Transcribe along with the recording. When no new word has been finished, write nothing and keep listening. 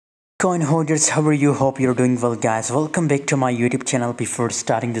Coin holders, how are you? Hope you're doing well, guys. Welcome back to my YouTube channel. Before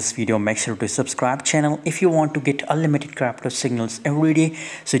starting this video, make sure to subscribe channel if you want to get unlimited crypto signals every day.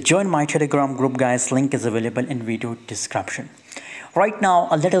 So join my Telegram group, guys. Link is available in video description. Right now,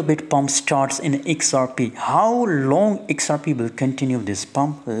 a little bit pump starts in XRP. How long XRP will continue this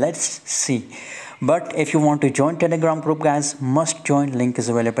pump? Let's see. But if you want to join Telegram group, guys, must join. Link is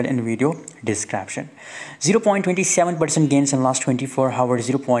available in video description. 0.27% gains in last 24 hours.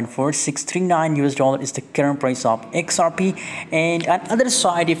 0.4639 US dollar is the current price of XRP. And on other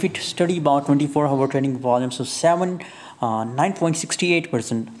side, if you study about 24-hour trading volume, so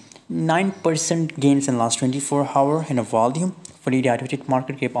 9.68%, 9% gains in last 24 hour in a volume. Fully diluted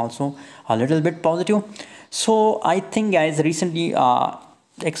market cap also a little bit positive. So I think, guys, recently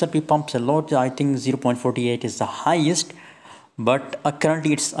XRP pumps a lot. I think 0.48 is the highest, but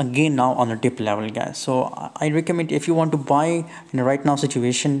currently it's again now on a dip level, guys. So I recommend, if you want to buy in the right now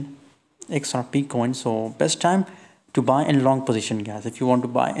situation XRP coin, so best time to buy in long position, guys. If you want to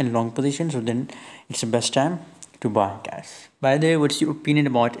buy in long position, so then it's the best time to buy, guys. By the way, what's your opinion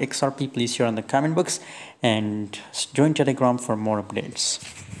about XRP? Please share in the comment box and join Telegram for more updates.